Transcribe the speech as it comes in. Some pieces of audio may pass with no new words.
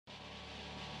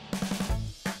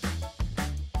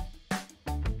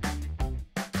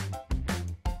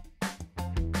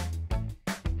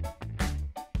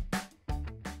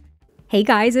Hey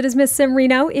guys, it is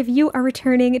MissSimReno. If you are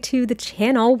returning to the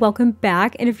channel, welcome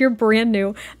back. And if you're brand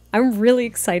new, I'm really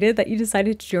excited that you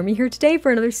decided to join me here today for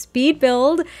another speed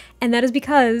build. And that is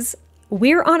because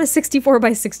we're on a 64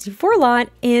 by 64 lot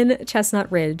in Chestnut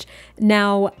Ridge.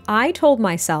 Now, I told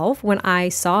myself when I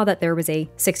saw that there was a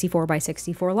 64 by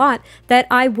 64 lot that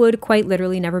I would quite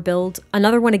literally never build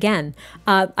another one again.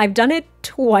 I've done it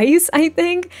twice, I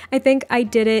think. I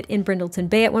did it in Brindleton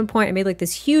Bay at one point. I made like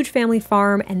this huge family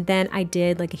farm, and then I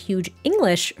did like a huge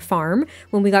English farm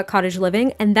when we got cottage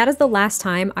living, and that is the last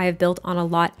time I have built on a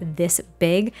lot this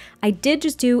big. I did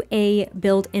just do a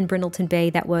build in Brindleton Bay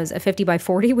that was a 50 by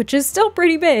 40, which is still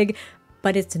pretty big,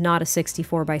 but it's not a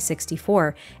 64 by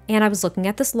 64. And I was looking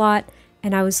at this lot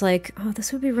and I was like, oh,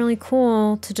 this would be really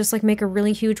cool to just like make a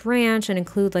really huge ranch and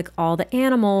include like all the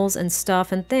animals and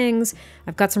stuff and things.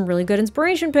 I've got some really good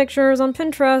inspiration pictures on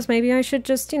Pinterest. Maybe I should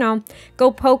just,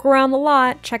 go poke around the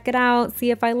lot, check it out,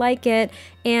 see if I like it.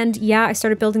 And yeah, I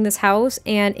started building this house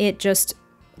and it just,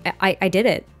 I did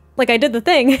it. Like I did the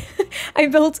thing. I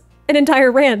built an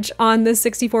entire ranch on this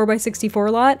 64 by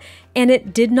 64 lot, and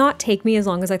it did not take me as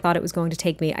long as I thought it was going to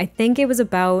take me. I think it was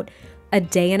about a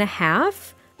day and a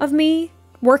half of me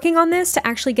working on this to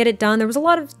actually get it done. There was a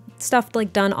lot of stuff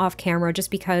like done off camera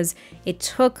just because it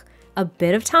took a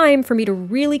bit of time for me to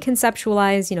really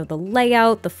conceptualize, the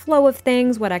layout, the flow of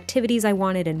things, what activities I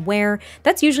wanted and where.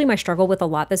 That's usually my struggle with a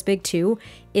lot this big too,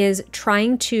 is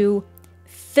trying to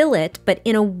fill it, but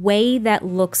in a way that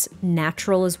looks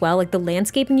natural as well. Like the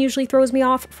landscaping usually throws me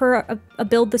off for a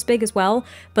build this big as well.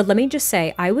 But let me just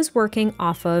say, I was working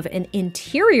off of an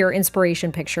interior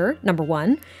inspiration picture, number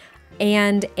one,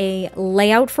 and a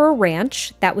layout for a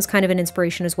ranch. That was kind of an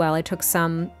inspiration as well. I took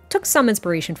some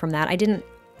inspiration from that. I didn't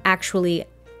actually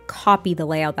copy the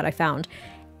layout that I found.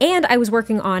 And I was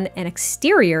working on an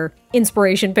exterior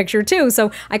inspiration picture too. So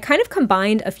I kind of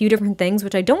combined a few different things,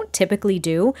 which I don't typically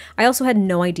do. I also had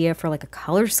no idea for like a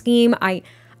color scheme. I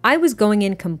was going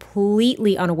in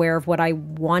completely unaware of what I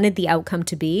wanted the outcome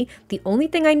to be. The only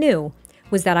thing I knew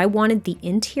was that I wanted the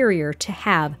interior to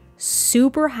have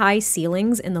super high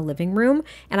ceilings in the living room,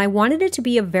 and I wanted it to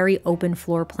be a very open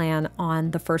floor plan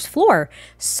on the first floor.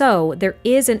 So there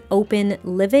is an open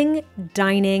living,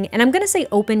 dining, and I'm gonna say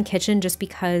open kitchen just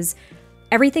because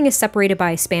everything is separated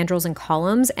by spandrels and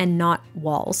columns and not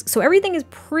walls. So everything is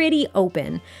pretty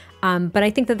open. But I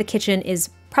think that the kitchen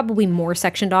is probably more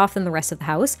sectioned off than the rest of the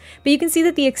house. But you can see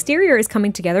that the exterior is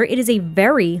coming together. It is a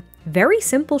very, very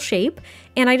simple shape.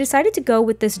 And I decided to go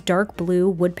with this dark blue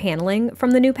wood paneling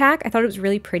from the new pack. I thought it was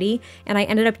really pretty. And I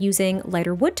ended up using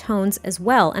lighter wood tones as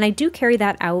well. And I do carry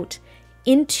that out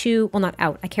into, well, not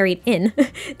out, I carry it in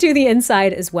to the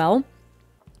inside as well,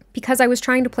 because I was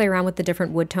trying to play around with the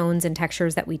different wood tones and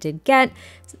textures that we did get.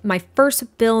 My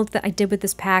first build that I did with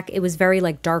this pack, it was very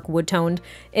like dark wood toned.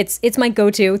 It's my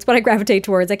go-to, it's what I gravitate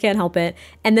towards, I can't help it.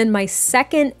 And then my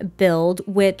second build,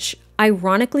 which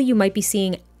ironically you might be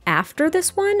seeing after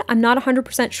this one, I'm not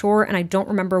 100% sure, and I don't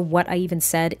remember what I even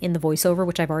said in the voiceover,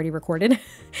 which I've already recorded.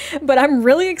 But I'm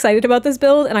really excited about this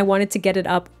build, and I wanted to get it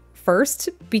up first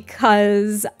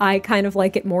because I kind of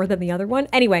like it more than the other one.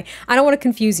 Anyway, I don't want to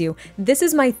confuse you. This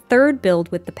is my third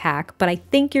build with the pack, but I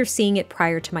think you're seeing it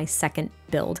prior to my second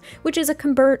build, which is a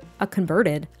converted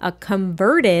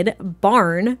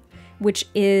barn, which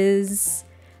is,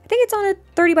 I think it's on a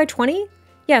 30 by 20.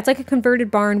 Yeah, it's like a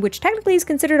converted barn, which technically is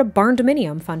considered a barn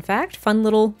dominium. Fun fact, fun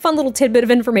little tidbit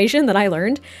of information that I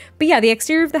learned. But yeah, the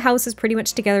exterior of the house is pretty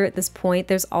much together at this point.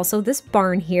 There's also this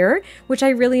barn here, which I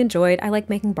really enjoyed. I like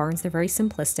making barns, they're very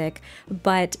simplistic.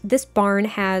 But this barn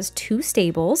has two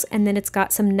stables, and then it's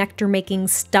got some nectar-making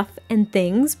stuff and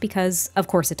things, because of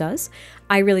course it does.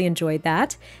 I really enjoyed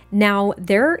that. Now,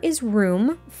 there is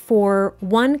room for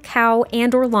one cow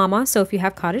and or llama, so if you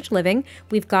have cottage living,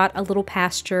 we've got a little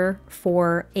pasture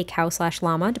for a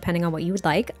cow/llama, depending on what you would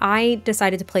like. I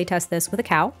decided to play test this with a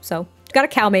cow, so got a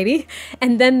cow maybe.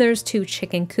 And then there's two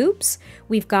chicken coops.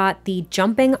 We've got the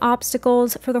jumping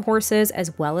obstacles for the horses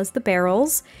as well as the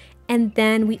barrels. And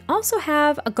then we also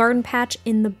have a garden patch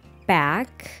in the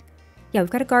back. Yeah, we've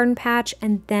got a garden patch,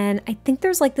 and then I think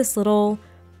there's like this little,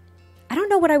 I don't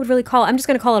know what I would really call it. I'm just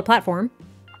going to call it a platform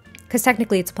because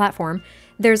technically it's a platform.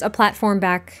 There's a platform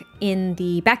back in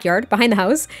the backyard behind the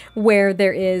house where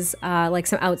there is like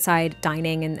some outside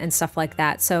dining and stuff like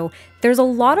that. So there's a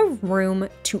lot of room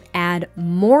to add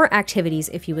more activities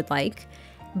if you would like,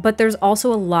 but there's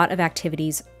also a lot of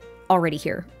activities already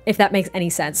here, if that makes any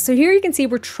sense. So here you can see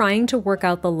we're trying to work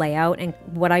out the layout and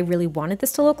what I really wanted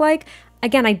this to look like.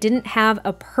 Again, I didn't have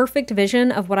a perfect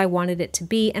vision of what I wanted it to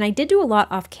be, and I did do a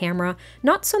lot off camera,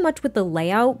 not so much with the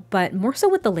layout, but more so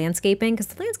with the landscaping, because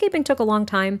the landscaping took a long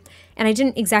time, and I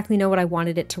didn't exactly know what I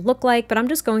wanted it to look like, but I'm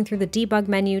just going through the debug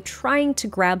menu, trying to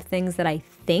grab things that I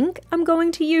think I'm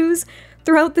going to use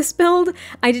throughout this build.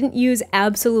 I didn't use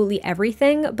absolutely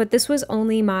everything, but this was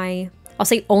only I'll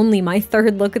say only my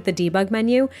third look at the debug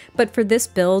menu, but for this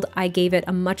build, I gave it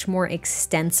a much more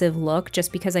extensive look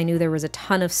just because I knew there was a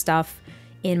ton of stuff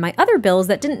in my other builds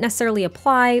that didn't necessarily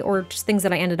apply or just things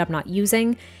that I ended up not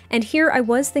using. And here I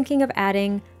was thinking of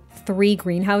adding 3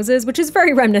 greenhouses, which is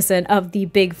very reminiscent of the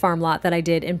big farm lot that I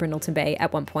did in Brindleton Bay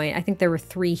at one point. I think there were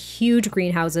 3 huge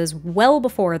greenhouses well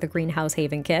before the Greenhouse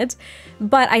Haven kit,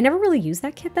 but I never really used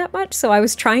that kit that much, so I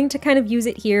was trying to kind of use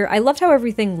it here. I loved how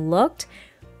everything looked,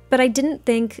 but I didn't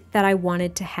think that I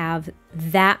wanted to have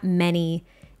that many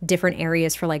different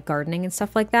areas for like gardening and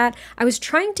stuff like that. I was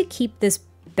trying to keep this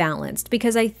balanced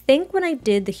because I think when I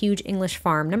did the huge English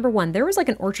farm, number one, there was like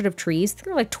an orchard of trees.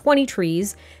 There were like 20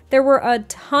 trees. There were a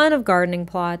ton of gardening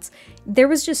plots. There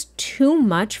was just too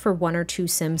much for 1 or 2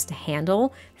 Sims to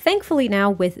handle. Thankfully now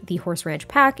with the Horse Ranch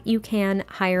pack, you can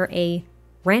hire a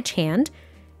ranch hand.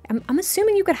 I'm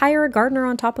assuming you could hire a gardener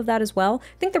on top of that as well.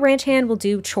 I think the ranch hand will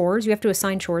do chores. You have to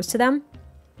assign chores to them.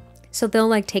 So they'll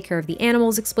like take care of the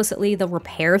animals explicitly. They'll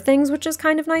repair things, which is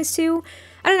kind of nice too.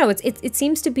 I don't know. It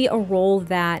seems to be a role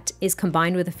that is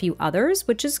combined with a few others,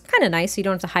 which is kind of nice. So you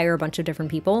don't have to hire a bunch of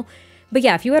different people. But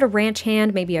yeah, if you had a ranch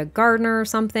hand, maybe a gardener or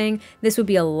something, this would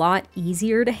be a lot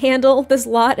easier to handle, this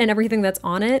lot and everything that's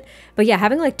on it. But yeah,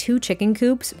 having like 2 chicken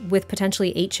coops with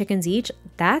potentially 8 chickens each,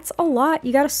 that's a lot.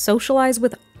 You got to socialize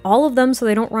with all of them so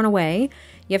they don't run away.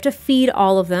 You have to feed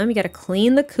all of them. You got to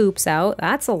clean the coops out.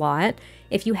 That's a lot.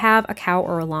 If you have a cow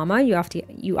or a llama, you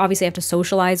obviously have to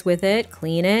socialize with it,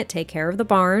 clean it, take care of the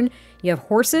barn. You have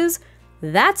horses.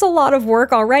 That's a lot of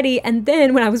work already. And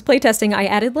then when I was playtesting, I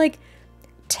added like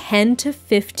 10 to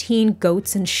 15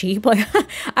 goats and sheep. Like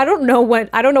I don't know what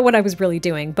I was really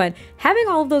doing, but having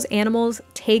all of those animals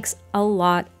takes a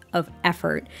lot of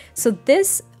effort. So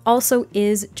this also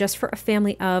is just for a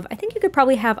family of, I think you could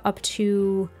probably have up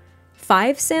to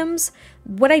 5 Sims.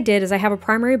 What I did is I have a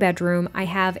primary bedroom. I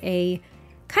have a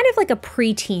kind of like a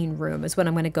preteen room is what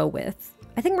I'm going to go with.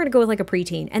 I think we're going to go with like a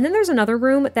preteen. And then there's another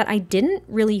room that I didn't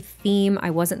really theme. I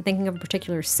wasn't thinking of a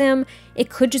particular Sim. It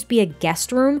could just be a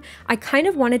guest room. I kind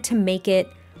of wanted to make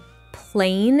it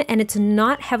plain and it's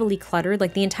not heavily cluttered.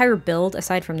 Like the entire build,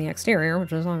 aside from the exterior,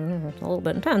 which is a little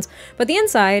bit intense, but the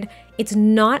inside, it's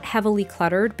not heavily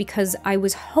cluttered because I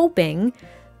was hoping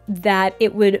that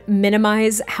it would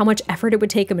minimize how much effort it would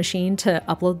take a machine to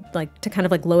upload, like to kind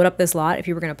of like load up this lot if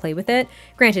you were going to play with it.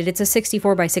 Granted, it's a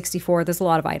 64 by 64. There's a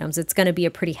lot of items. It's going to be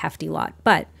a pretty hefty lot,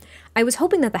 but I was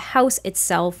hoping that the house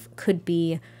itself could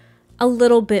be a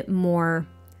little bit more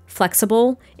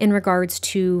flexible in regards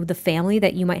to the family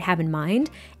that you might have in mind.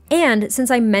 And since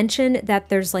I mentioned that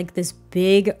there's like this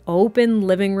big open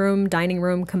living room, dining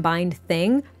room combined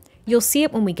thing, you'll see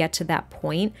it when we get to that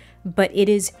point, but it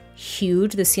is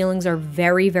huge. The ceilings are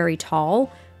very, very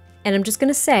tall. And I'm just going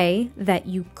to say that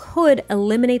you could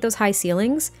eliminate those high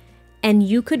ceilings and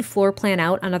you could floor plan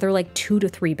out another like 2 to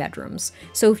 3 bedrooms.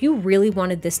 So if you really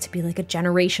wanted this to be like a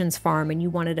generations farm and you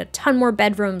wanted a ton more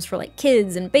bedrooms for like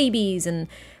kids and babies and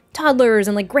toddlers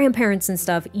and like grandparents and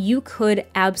stuff, you could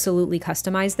absolutely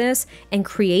customize this and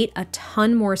create a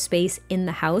ton more space in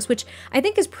the house, which I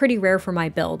think is pretty rare for my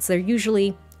builds. They're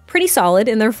usually pretty solid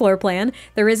in their floor plan.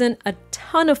 There isn't a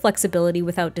ton of flexibility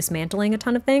without dismantling a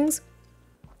ton of things.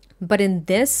 But in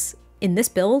this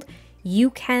build,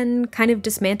 you can kind of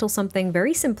dismantle something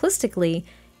very simplistically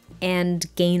and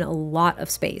gain a lot of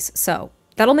space. So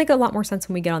that'll make a lot more sense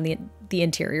when we get on the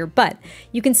interior. But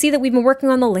you can see that we've been working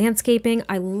on the landscaping.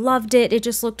 I loved it. It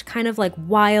just looked kind of like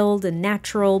wild and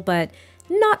natural, but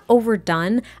not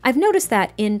overdone. I've noticed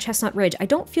that in Chestnut Ridge, I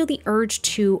don't feel the urge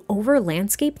to over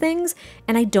landscape things,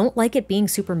 and I don't like it being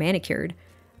super manicured.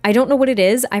 I don't know what it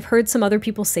is. I've heard some other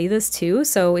people say this too,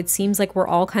 so it seems like we're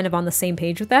all kind of on the same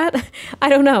page with that. I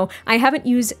don't know. I haven't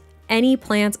used any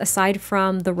plants aside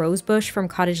from the rose bush from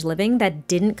Cottage Living that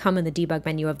didn't come in the debug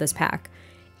menu of this pack.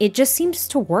 It just seems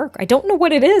to work. I don't know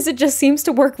what it is. It just seems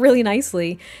to work really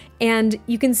nicely. And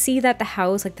you can see that the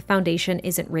house, like the foundation,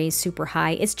 isn't raised super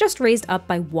high. It's just raised up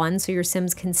by 1, so your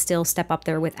Sims can still step up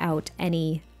there without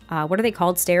any, what are they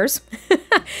called? Stairs?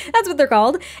 That's what they're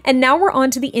called. And now we're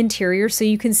on to the interior. So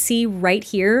you can see right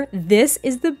here, this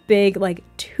is the big like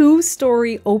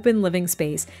 2-story open living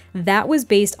space. That was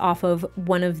based off of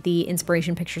one of the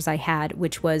inspiration pictures I had,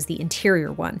 which was the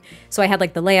interior one. So I had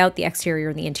like the layout, the exterior,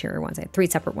 and the interior ones. I had 3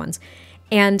 separate ones.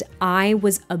 And I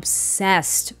was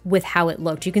obsessed with how it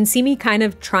looked. You can see me kind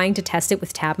of trying to test it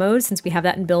with tab mode since we have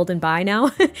that in build and buy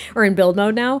now, or in build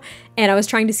mode now. And I was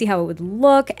trying to see how it would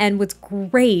look. And what's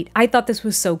great, I thought this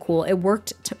was so cool. It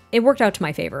worked out to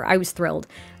my favor. I was thrilled.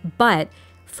 But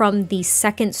from the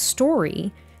second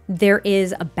story, there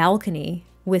is a balcony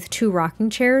with 2 rocking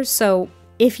chairs. So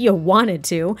if you wanted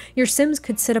to, your Sims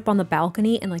could sit up on the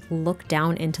balcony and like look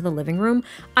down into the living room.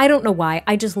 I don't know why.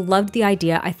 I just loved the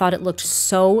idea. I thought it looked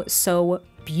so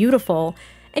beautiful.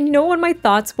 And you know what my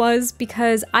thoughts was?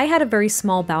 Because I had a very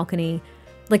small balcony.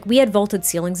 Like we had vaulted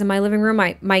ceilings in my living room.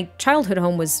 My childhood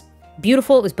home was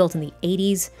beautiful. It was built in the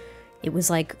 80s. It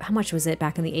was like, how much was it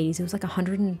back in the 80s? It was like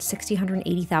 $160,000,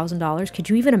 $180,000. Could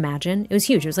you even imagine? It was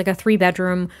huge. It was like a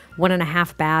 3-bedroom,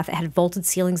 1.5 bath. It had vaulted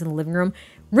ceilings in the living room.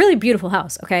 Really beautiful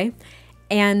house, okay?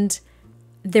 And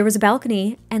there was a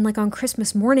balcony, and like on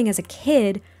Christmas morning as a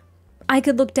kid, I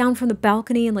could look down from the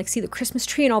balcony and like see the Christmas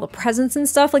tree and all the presents and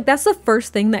stuff. Like that's the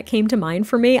first thing that came to mind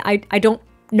for me. I don't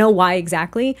know why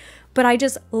exactly, but I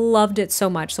just loved it so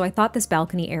much. So I thought this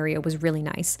balcony area was really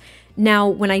nice. Now,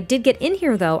 when I did get in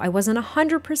here though, I wasn't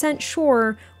 100%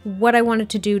 sure what I wanted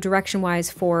to do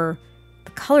direction-wise for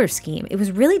the color scheme. It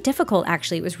was really difficult,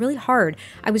 actually. It was really hard.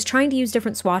 I was trying to use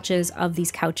different swatches of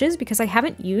these couches because I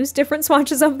haven't used different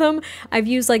swatches of them. I've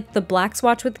used like the black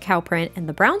swatch with the cow print and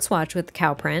the brown swatch with the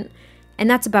cow print, and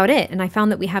that's about it. And I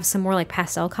found that we have some more like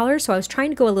pastel colors, so I was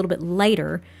trying to go a little bit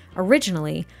lighter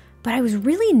originally, but I was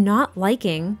really not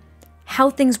liking how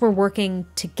things were working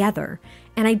together.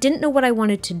 And I didn't know what I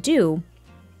wanted to do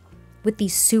with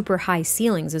these super high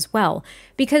ceilings as well,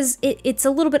 because it's a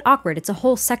little bit awkward. It's a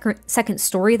whole second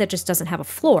story that just doesn't have a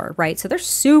floor, right? So they're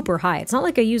super high. It's not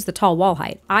like I used the tall wall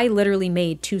height. I literally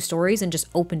made 2 stories and just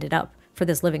opened it up for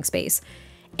this living space.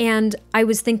 And I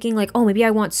was thinking like, oh, maybe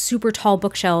I want super tall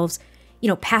bookshelves, you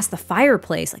know, past the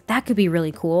fireplace. Like that could be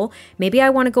really cool. Maybe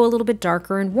I want to go a little bit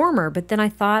darker and warmer. But then I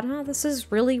thought, oh, this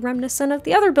is really reminiscent of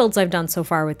the other builds I've done so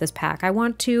far with this pack. I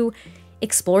want to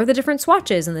explore the different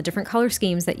swatches and the different color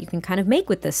schemes that you can kind of make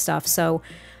with this stuff. So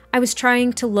I was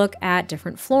trying to look at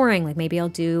different flooring, like maybe I'll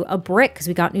do a brick because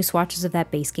we got new swatches of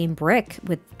that base game brick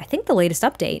with, I think, the latest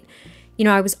update. You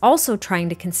know, I was also trying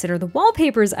to consider the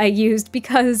wallpapers I used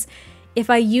because if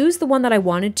I use the one that I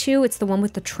wanted to, it's the one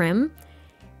with the trim,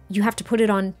 you have to put it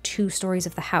on 2 stories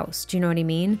of the house. Do you know what I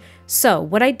mean? So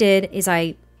what I did is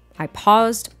I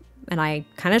paused, and I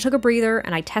kind of took a breather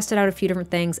and I tested out a few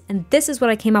different things, and this is what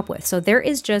I came up with. So there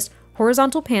is just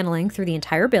horizontal paneling through the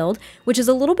entire build, which is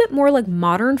a little bit more like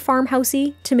modern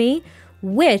farmhousey to me,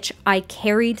 which I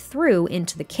carried through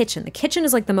into the kitchen. The kitchen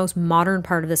is like the most modern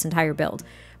part of this entire build,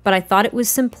 but I thought it was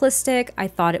simplistic. I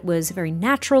thought it was very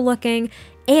natural looking,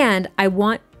 and I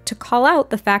want to call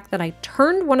out the fact that I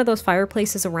turned one of those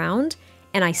fireplaces around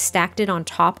and I stacked it on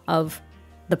top of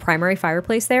the primary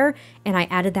fireplace there, and I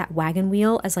added that wagon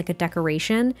wheel as like a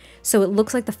decoration. So it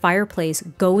looks like the fireplace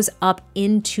goes up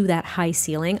into that high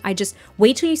ceiling. I just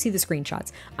wait till you see the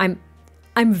screenshots.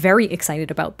 I'm very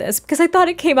excited about this because I thought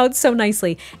it came out so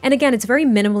nicely. And again, it's very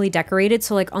minimally decorated.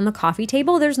 So like on the coffee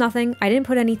table, there's nothing. I didn't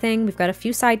put anything. We've got a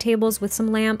few side tables with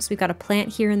some lamps. We've got a plant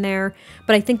here and there,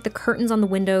 but I think the curtains on the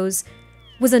windows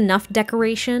was enough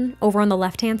decoration over on the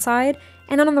left-hand side.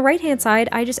 And then on the right-hand side,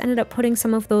 I just ended up putting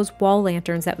some of those wall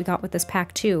lanterns that we got with this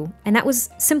pack too. And that was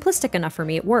simplistic enough for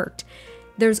me. It worked.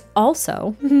 There's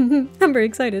also, I'm very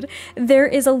excited, there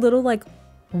is a little like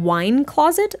wine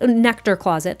closet, nectar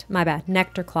closet, my bad,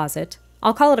 nectar closet.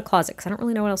 I'll call it a closet because I don't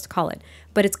really know what else to call it.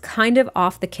 But it's kind of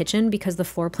off the kitchen because the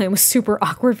floor plan was super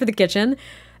awkward for the kitchen.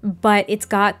 But it's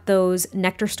got those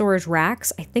nectar storage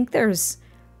racks. I think there's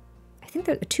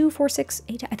 2, 4, 6,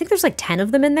 8, I think there's like 10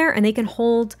 of them in there, and they can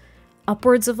hold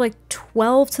upwards of like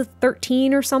 12 to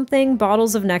 13 or something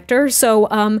bottles of nectar. So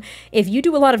if you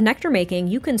do a lot of nectar making,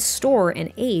 you can store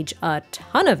and age a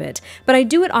ton of it. But I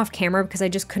do it off camera because I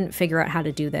just couldn't figure out how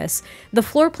to do this. The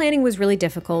floor planning was really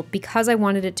difficult because I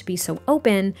wanted it to be so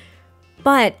open,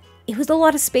 but it was a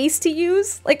lot of space to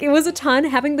use. Like it was a ton.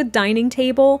 Having the dining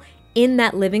table in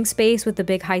that living space with the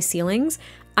big high ceilings,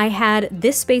 I had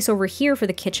this space over here for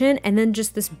the kitchen and then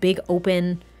just this big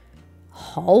open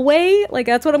hallway. Like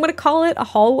that's what I'm going to call it, a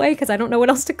hallway, because I don't know what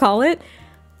else to call it.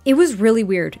 It was really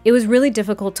weird. It was really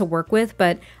difficult to work with,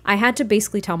 but I had to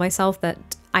basically tell myself that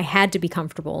I had to be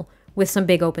comfortable with some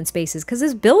big open spaces because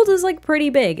this build is like pretty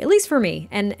big, at least for me.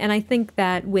 And I think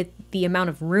that with the amount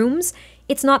of rooms,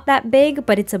 It's not that big,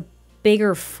 but it's a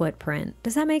bigger footprint.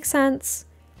 Does that make sense?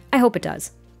 I hope it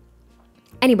does.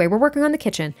 Anyway, we're working on the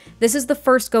kitchen. This is the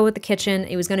first go at the kitchen.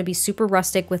 It was going to be super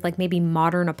rustic with like maybe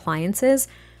modern appliances,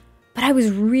 but I was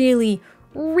really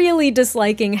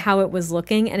disliking how it was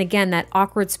looking. And again, that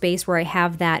awkward space where I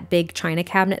have that big china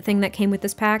cabinet thing that came with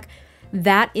this pack,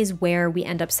 that is where we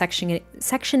end up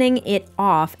sectioning it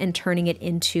off and turning it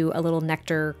into a little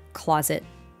nectar closet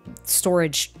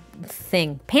storage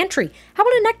thing. Pantry. How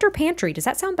about a nectar pantry? Does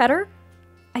that sound better?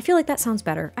 I feel like that sounds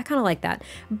better. I kind of like that.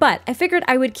 But I figured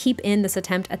I would keep in this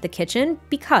attempt at the kitchen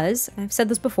because, I've said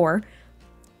this before,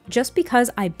 just because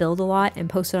I build a lot and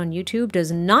post it on YouTube does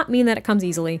not mean that it comes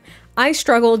easily. I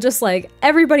struggle just like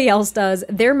everybody else does.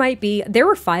 There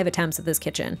were 5 attempts at this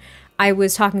kitchen. I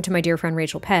was talking to my dear friend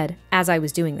Rachel Ped as I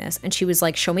was doing this, and she was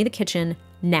like, show me the kitchen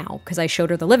now, because I showed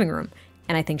her the living room,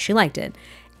 and I think she liked it.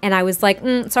 And I was like,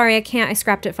 sorry, I can't. I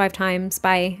scrapped it 5 times.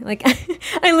 Bye. Like,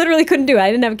 I literally couldn't do it.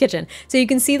 I didn't have a kitchen. So you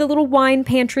can see the little wine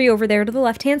pantry over there to the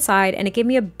left-hand side, and it gave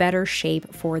me a better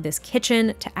shape for this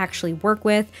kitchen to actually work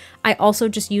with. I also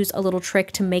just used a little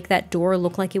trick to make that door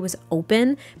look like it was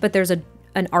open, but there's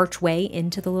an archway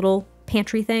into the little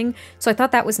pantry thing. So I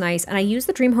thought that was nice. And I used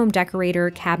the Dream Home Decorator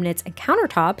cabinets and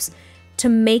countertops to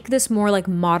make this more like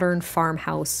modern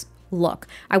farmhouse look.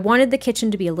 I wanted the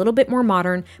kitchen to be a little bit more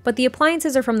modern, but the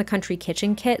appliances are from the Country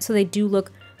Kitchen kit, so they do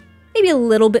look maybe a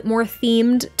little bit more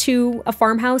themed to a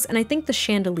farmhouse, and I think the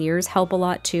chandeliers help a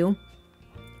lot too.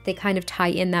 They kind of tie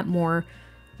in that more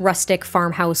rustic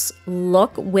farmhouse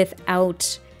look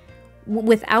without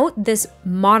this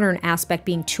modern aspect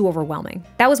being too overwhelming.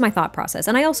 That was my thought process.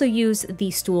 And I also used the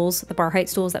stools, the bar height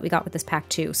stools that we got with this pack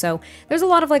too. So there's a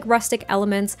lot of like rustic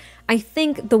elements. I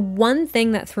think the one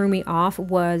thing that threw me off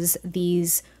was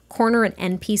these corner and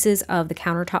end pieces of the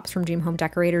countertops from Dream Home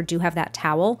Decorator do have that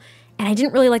towel. And I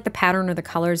didn't really like the pattern or the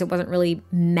colors. It wasn't really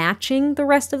matching the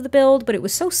rest of the build, but it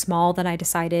was so small that I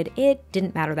decided it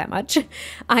didn't matter that much.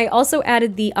 I also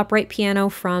added the upright piano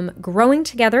from Growing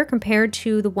Together compared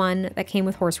to the one that came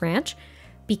with Horse Ranch,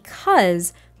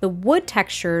 because the wood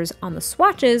textures on the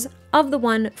swatches of the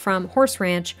one from Horse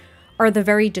Ranch are the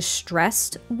very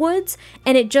distressed woods,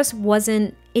 and it just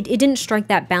wasn't, it didn't strike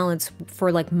that balance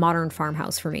for like modern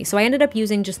farmhouse for me. So I ended up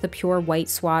using just the pure white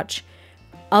swatch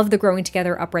of the Growing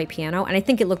Together upright piano, and I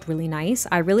think it looked really nice.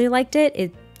 I really liked it.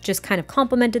 It just kind of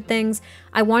complemented things.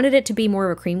 I wanted it to be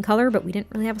more of a cream color, but we didn't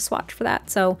really have a swatch for that,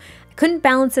 so I couldn't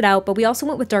balance it out, but we also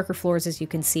went with darker floors, as you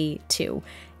can see, too.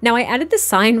 Now, I added the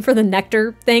sign for the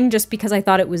nectar thing just because I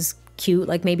thought it was cute.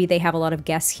 Like maybe they have a lot of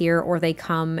guests here, or they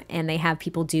come and they have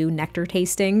people do nectar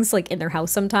tastings like in their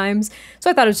house sometimes. So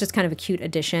I thought it was just kind of a cute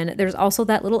addition. There's also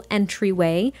that little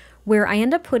entryway where I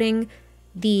end up putting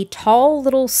the tall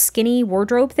little skinny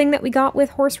wardrobe thing that we got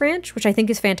with Horse Ranch, which I think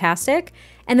is fantastic.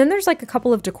 And then there's like a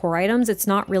couple of decor items. It's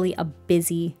not really a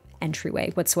busy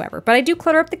entryway whatsoever, but I do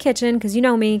clutter up the kitchen because you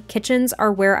know me, kitchens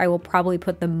are where I will probably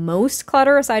put the most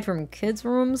clutter aside from kids'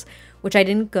 rooms, which I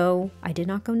did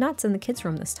not go nuts in the kids'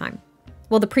 room this time.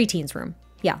 Well, the preteens room.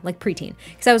 Yeah, like preteen.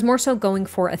 Because I was more so going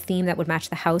for a theme that would match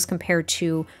the house compared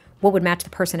to what would match the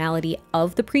personality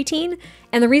of the preteen.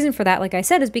 And the reason for that, like I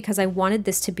said, is because I wanted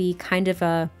this to be kind of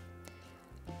a,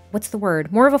 what's the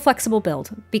word? More of a flexible build,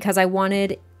 because I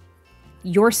wanted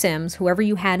your Sims, whoever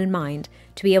you had in mind,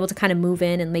 to be able to kind of move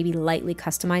in and maybe lightly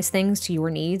customize things to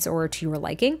your needs or to your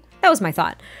liking. That was my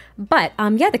thought. But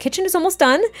yeah, the kitchen is almost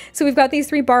done. So we've got these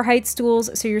 3 bar height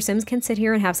stools so your Sims can sit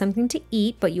here and have something to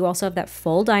eat, but you also have that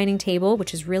full dining table,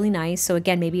 which is really nice. So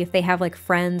again, maybe if they have like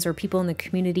friends or people in the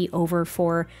community over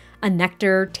for a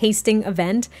nectar tasting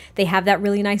event, they have that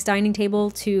really nice dining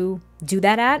table to do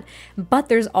that at. But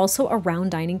there's also a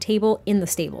round dining table in the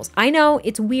stables. I know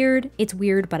it's weird,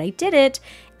 but I did it.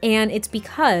 And it's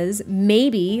because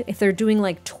maybe if they're doing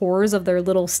like tours of their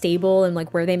little stable and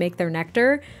like where they make their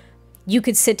nectar, you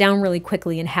could sit down really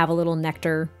quickly and have a little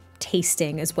nectar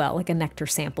tasting as well, like a nectar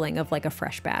sampling of like a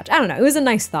fresh batch. I don't know. It was a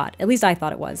nice thought. At least I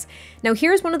thought it was. Now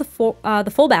here's one of the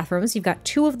full bathrooms. You've got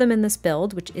 2 of them in this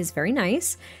build, which is very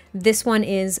nice. This one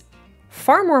is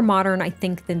far more modern, I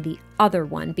think, than the other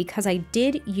one because I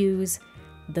did use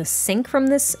the sink from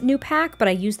this new pack, but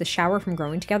I used the shower from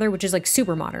Growing Together, which is like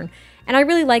super modern. And I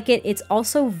really like it. It's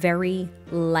also very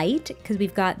light because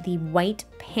we've got the white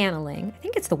paneling. I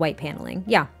think it's the white paneling.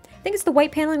 Yeah. I think it's the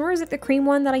white paneling, or is it the cream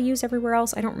one that I use everywhere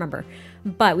else? I don't remember.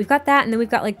 But we've got that, and then we've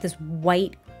got like this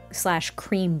white /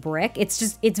 cream brick.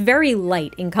 It's very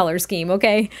light in color scheme,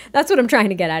 okay? That's what I'm trying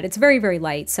to get at. It's very, very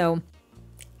light, so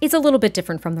it's a little bit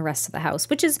different from the rest of the house,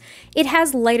 which is, it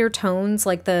has lighter tones,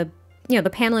 like the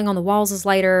paneling on the walls is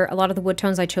lighter. A lot of the wood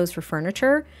tones I chose for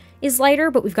furniture is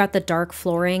lighter, but we've got the dark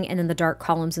flooring and then the dark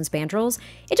columns and spandrels.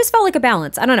 It just felt like a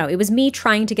balance. I don't know. It was me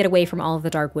trying to get away from all of the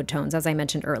dark wood tones, as I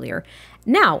mentioned earlier.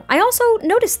 Now, I also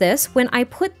noticed this when I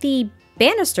put the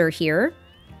banister here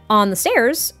on the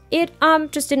stairs, it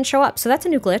just didn't show up. So that's a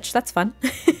new glitch. That's fun.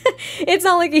 It's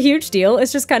not like a huge deal.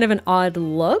 It's just kind of an odd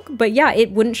look. But yeah,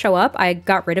 it wouldn't show up. I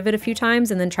got rid of it a few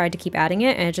times and then tried to keep adding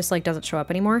it, and it just like doesn't show up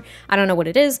anymore. I don't know what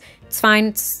it is. It's fine.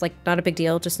 It's like not a big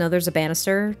deal. Just know there's a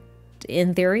banister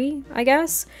in theory, I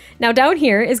guess. Now down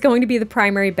here is going to be the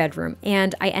primary bedroom,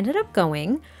 and I ended up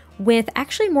going with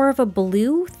actually more of a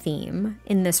blue theme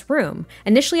in this room.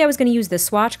 Initially, I was going to use this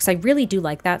swatch because I really do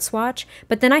like that swatch,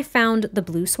 but then I found the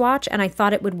blue swatch and I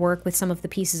thought it would work with some of the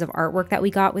pieces of artwork that we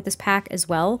got with this pack as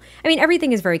well. I mean,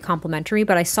 everything is very complimentary,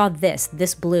 but I saw this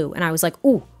blue, and I was like,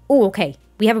 ooh, okay,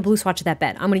 we have a blue swatch of that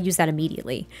bed. I'm going to use that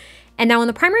immediately. And now in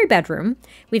the primary bedroom,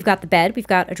 we've got the bed, we've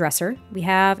got a dresser, we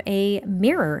have a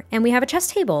mirror, and we have a chess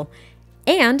table.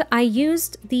 And I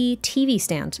used the TV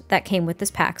stand that came with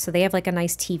this pack, so they have like a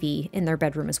nice TV in their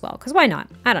bedroom as well, because why not?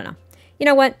 I don't know. You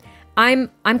know what? I'm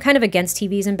kind of against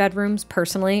TVs in bedrooms,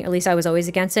 personally. At least I was always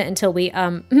against it until we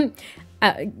got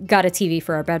a TV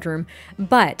for our bedroom.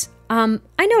 But I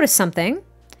noticed something.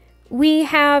 We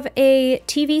have a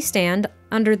TV stand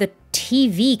under the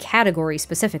TV category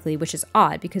specifically, which is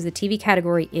odd because the TV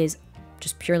category is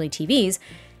just purely TVs.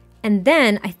 And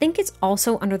then I think it's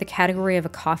also under the category of a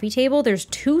coffee table. There's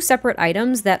two separate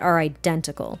items that are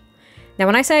identical. Now,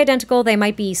 when I say identical, they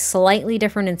might be slightly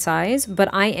different in size,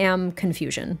 but I am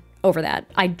confusion over that.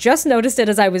 I just noticed it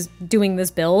as I was doing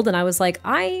this build, and I was like,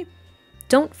 I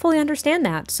don't fully understand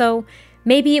that. So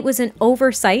maybe it was an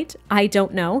oversight, I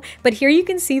don't know. But here you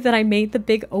can see that I made the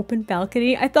big open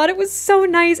balcony. I thought it was so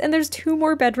nice, and there's two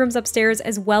more bedrooms upstairs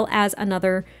as well as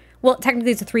another, well,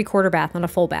 technically it's a 3/4 bath, not a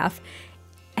full bath.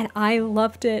 And I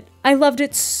loved it. I loved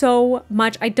it so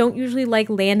much. I don't usually like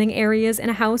landing areas in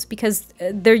a house because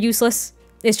they're useless.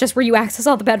 It's just where you access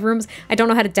all the bedrooms. I don't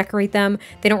know how to decorate them.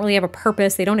 They don't really have a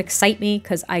purpose. They don't excite me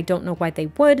because I don't know why they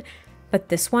would. But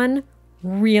this one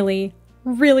really,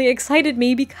 really excited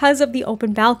me because of the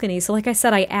open balcony. So like I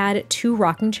said, I add 2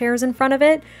 rocking chairs in front of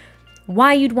it.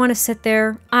 Why you'd want to sit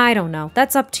there, I don't know.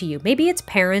 That's up to you. Maybe it's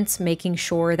parents making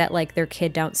sure that like their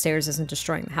kid downstairs isn't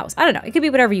destroying the house. I don't know. It could be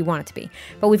whatever you want it to be.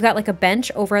 But we've got like a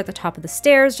bench over at the top of the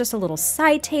stairs, just a little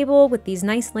side table with these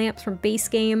nice lamps from Base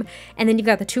Game. And then you've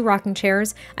got the 2 rocking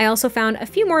chairs. I also found a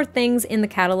few more things in the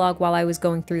catalog while I was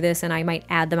going through this, and I might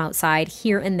add them outside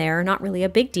here and there. Not really a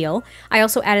big deal. I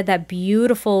also added that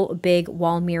beautiful big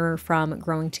wall mirror from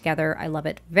Growing Together. I love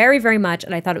it very, very much,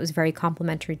 and I thought it was very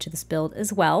complimentary to this build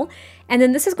as well. And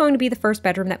then this is going to be the first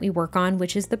bedroom that we work on,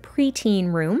 which is the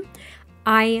preteen room.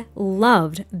 I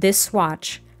loved this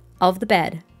swatch of the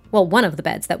bed. Well, one of the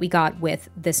beds that we got with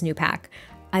this new pack.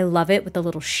 I love it with the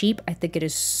little sheep. I think it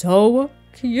is so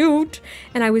cute.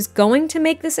 And I was going to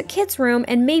make this a kid's room,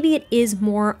 and maybe it is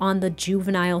more on the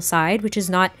juvenile side, which is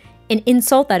not an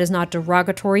insult. That is not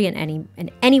derogatory in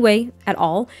any way at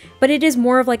all, but it is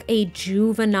more of like a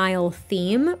juvenile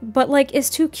theme, but like it's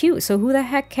too cute. So who the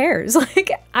heck cares?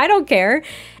 Like, I don't care.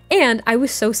 And I was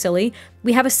so silly.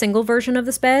 We have a single version of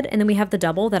this bed, and then we have the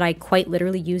double that I quite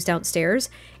literally used downstairs.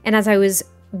 And as I was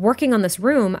working on this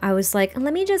room, I was like,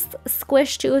 let me just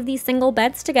squish 2 of these single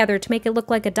beds together to make it look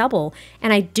like a double.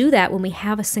 And I do that when we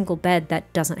have a single bed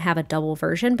that doesn't have a double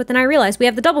version, but then I realized we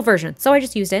have the double version, so I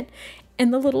just used it.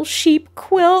 And the little sheep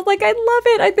quilt, like, I love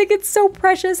it. I think it's so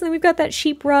precious. And then we've got that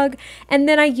sheep rug. And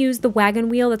then I used the wagon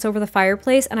wheel that's over the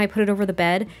fireplace, and I put it over the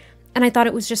bed. And I thought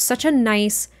it was just such a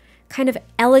nice, kind of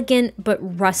elegant but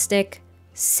rustic,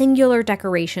 singular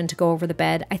decoration to go over the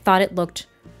bed. I just thought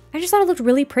it looked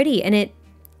really pretty, and it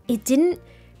didn't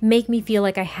make me feel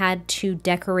like I had to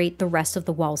decorate the rest of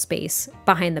the wall space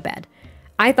behind the bed.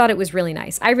 I thought it was really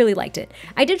nice. I really liked it.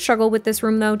 I did struggle with this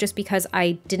room though, just because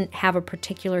I didn't have a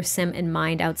particular sim in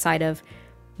mind outside of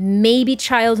maybe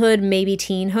childhood, maybe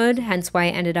teenhood, hence why I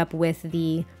ended up with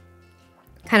the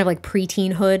kind of like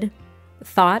pre-teenhood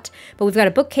thought. But we've got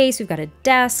a bookcase, we've got a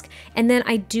desk, and then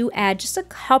I do add just a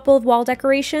couple of wall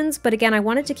decorations. But again, I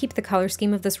wanted to keep the color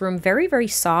scheme of this room very, very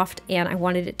soft, and I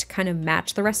wanted it to kind of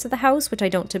match the rest of the house, which I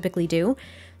don't typically do.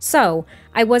 So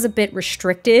I was a bit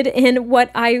restricted in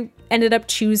what I ended up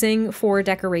choosing for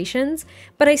decorations,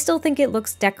 but I still think it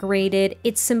looks decorated.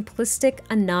 It's simplistic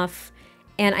enough,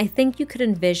 and I think you could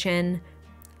envision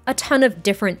a ton of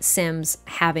different Sims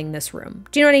having this room.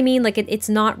 Do you know what I mean? Like it's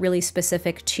not really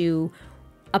specific to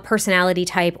a personality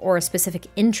type or a specific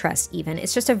interest even.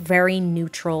 It's just a very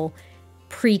neutral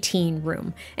preteen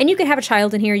room. And you could have a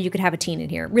child in here, you could have a teen in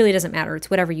here. It really doesn't matter. It's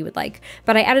whatever you would like.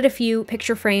 But I added a few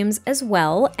picture frames as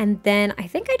well. And then I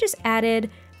think I just added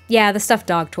Yeah, the stuffed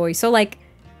dog toy. So like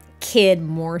kid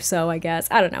more so, I guess.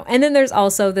 I don't know. And then there's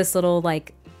also this little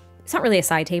like, it's not really a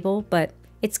side table, but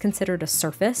it's considered a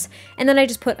surface. And then I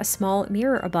just put a small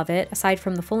mirror above it, aside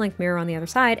from the full-length mirror on the other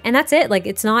side. And that's it. Like,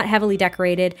 it's not heavily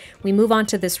decorated. We move on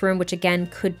to this room, which again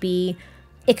could be,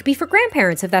 it could be for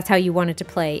grandparents if that's how you wanted to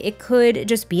play. It could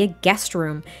just be a guest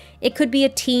room. It could be a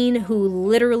teen who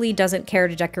literally doesn't care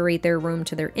to decorate their room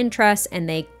to their interests and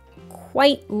they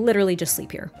quite literally just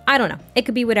sleep here. I don't know. It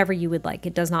could be whatever you would like.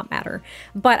 It does not matter.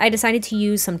 But I decided to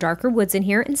use some darker woods in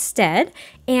here instead,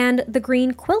 and the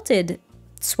green quilted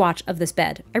swatch of this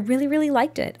bed. I really, really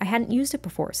liked it. I hadn't used it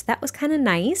before, so that was kind of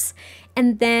nice.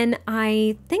 And then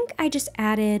I think I just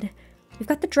added, we've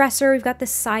got the dresser, we've got the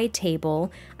side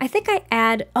table. I think I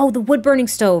add, oh, the wood burning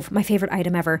stove, my favorite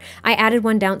item ever. I added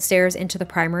one downstairs into the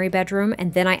primary bedroom,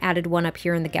 and then I added one up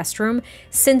here in the guest room.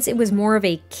 Since it was more of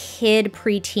a kid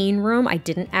preteen room, I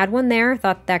didn't add one there.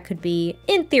 Thought that could be,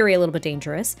 in theory, a little bit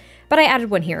dangerous. But I added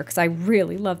one here because I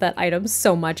really love that item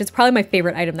so much. It's probably my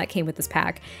favorite item that came with this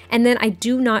pack. And then I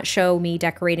do not show me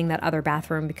decorating that other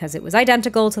bathroom because it was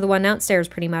identical to the one downstairs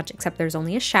pretty much, except there's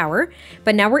only a shower.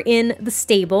 But now we're in the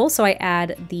stable, so I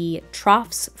add the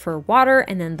troughs for water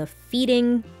and then the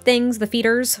feeding things, the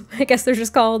feeders, I guess they're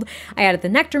just called. I added the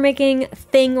nectar making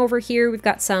thing over here. We've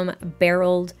got some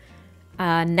barreled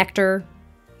nectar.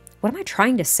 What am I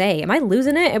trying to say? Am I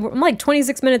losing it? I'm like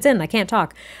 26 minutes in. I can't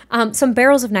talk. Some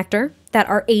barrels of nectar that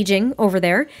are aging over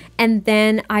there. And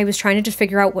then I was trying to just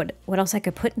figure out what else I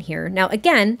could put in here. Now,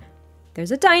 again,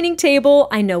 there's a dining table.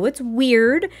 I know it's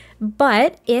weird,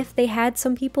 but if they had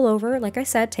some people over, like I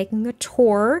said, taking a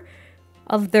tour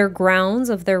of their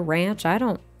grounds, of their ranch, I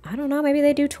don't know. Maybe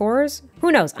they do tours.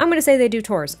 Who knows? I'm going to say they do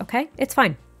tours. Okay, it's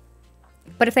fine.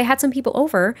 But if they had some people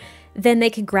over, then they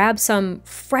could grab some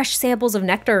fresh samples of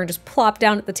nectar and just plop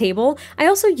down at the table. I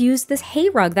also used this hay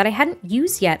rug that I hadn't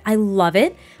used yet. I love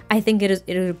it. I think it is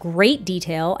a great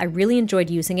detail. I really enjoyed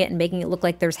using it and making it look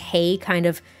like there's hay kind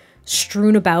of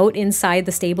strewn about inside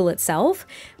the stable itself.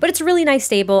 But it's a really nice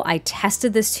stable. I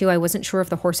tested this too. I wasn't sure if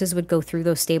the horses would go through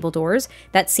those stable doors.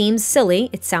 That seems silly.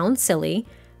 It sounds silly,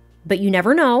 but you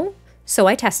never know. So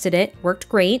I tested it, worked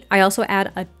great. I also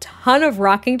add a ton of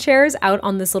rocking chairs out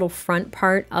on this little front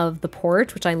part of the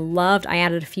porch, which I loved. I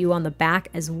added a few on the back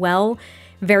as well.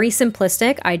 Very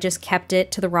simplistic. I just kept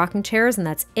it to the rocking chairs and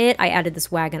that's it. I added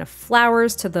this wagon of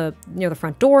flowers to near the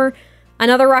front door.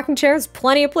 Another rocking chair. There's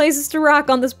plenty of places to rock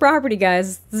on this property,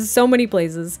 guys. There's so many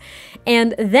places.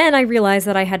 And then I realized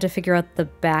that I had to figure out the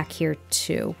back here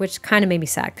too, which kind of made me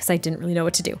sad because I didn't really know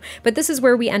what to do. But this is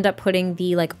where we end up putting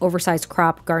the like oversized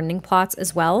crop gardening plots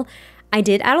as well. I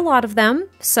did add a lot of them.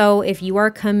 So if you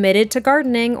are committed to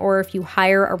gardening or if you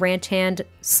hire a ranch hand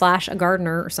 / a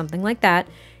gardener or something like that,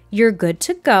 you're good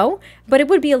to go. But it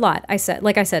would be a lot,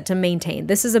 like I said, to maintain.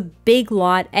 This is a big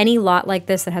lot. Any lot like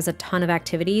this that has a ton of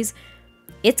activities,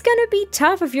 it's gonna be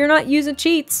tough if you're not using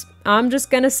cheats. I'm just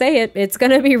gonna say it. It's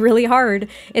gonna be really hard,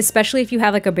 especially if you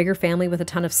have like a bigger family with a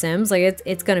ton of Sims. Like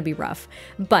it's gonna be rough.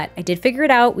 But I did figure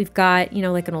it out. We've got, you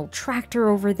know, like an old tractor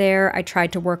over there. I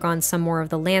tried to work on some more of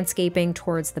the landscaping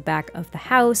towards the back of the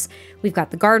house. We've got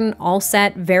the garden all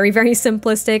set. Very, very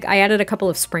simplistic. I added a couple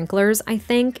of sprinklers, I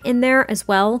think, in there as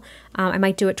well. I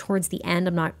might do it towards the end.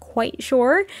 I'm not quite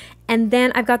sure. And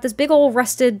then I've got this big old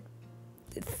rusted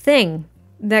thing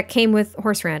that came with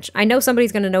Horse Ranch. I know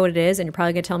somebody's going to know what it is, and you're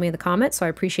probably going to tell me in the comments, so I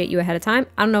appreciate you ahead of time.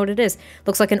 I don't know what it is.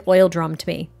 Looks like an oil drum to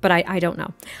me, but I don't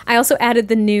know. I also added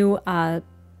the new,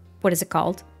 what is it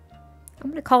called?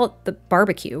 I'm going to call it the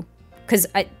barbecue, because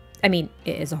I mean,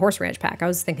 it is a Horse Ranch pack. I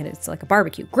was thinking it's like a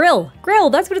barbecue. Grill,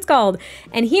 that's what it's called.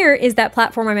 And here is that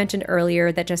platform I mentioned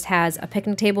earlier that just has a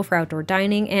picnic table for outdoor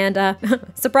dining and,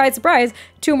 surprise, surprise,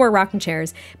 2 more rocking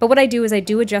chairs. But what I do is I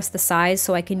do adjust the size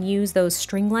so I can use those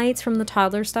string lights from the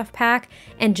toddler stuff pack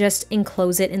and just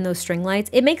enclose it in those string lights.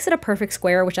 It makes it a perfect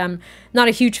square, which I'm not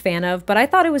a huge fan of, but I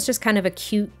thought it was just kind of a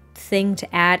cute thing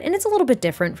to add. And it's a little bit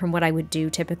different from what I would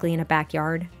do typically in a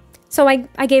backyard. So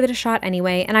I gave it a shot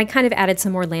anyway, and I kind of added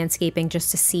some more landscaping just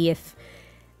to see if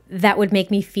that would make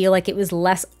me feel like it was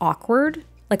less awkward,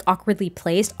 like awkwardly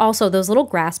placed. Also, those little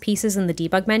grass pieces in the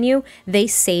debug menu, they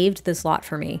saved this lot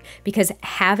for me because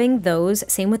having those,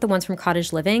 same with the ones from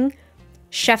Cottage Living,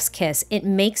 chef's kiss. It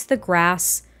makes the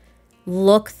grass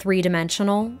look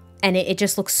 3-dimensional, and it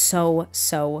just looks so,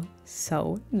 so,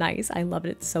 so nice. I love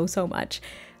it so much.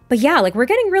 But yeah, like we're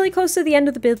getting really close to the end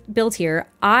of the build here.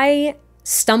 I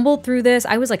stumbled through this.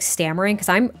 I was like stammering because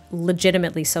I'm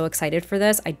legitimately so excited for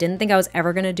this. I didn't think I was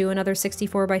ever going to do another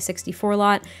 64 by 64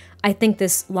 lot. I think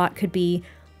this lot could be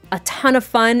a ton of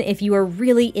fun if you are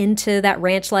really into that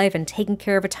ranch life and taking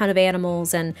care of a ton of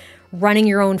animals and running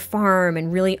your own farm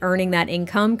and really earning that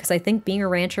income, because I think being a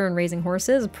rancher and raising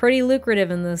horses is pretty lucrative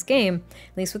in this game,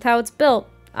 at least with how it's built.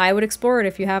 I would explore it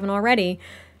if you haven't already.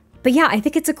 But yeah, I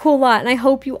think it's a cool lot, and I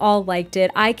hope you all liked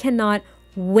it. I cannot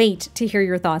wait to hear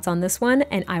your thoughts on this one,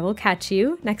 and I will catch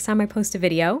you next time I post a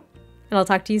video, and I'll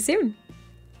talk to you soon.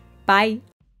 Bye.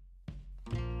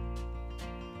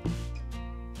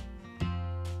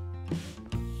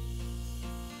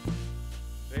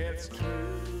 It's true.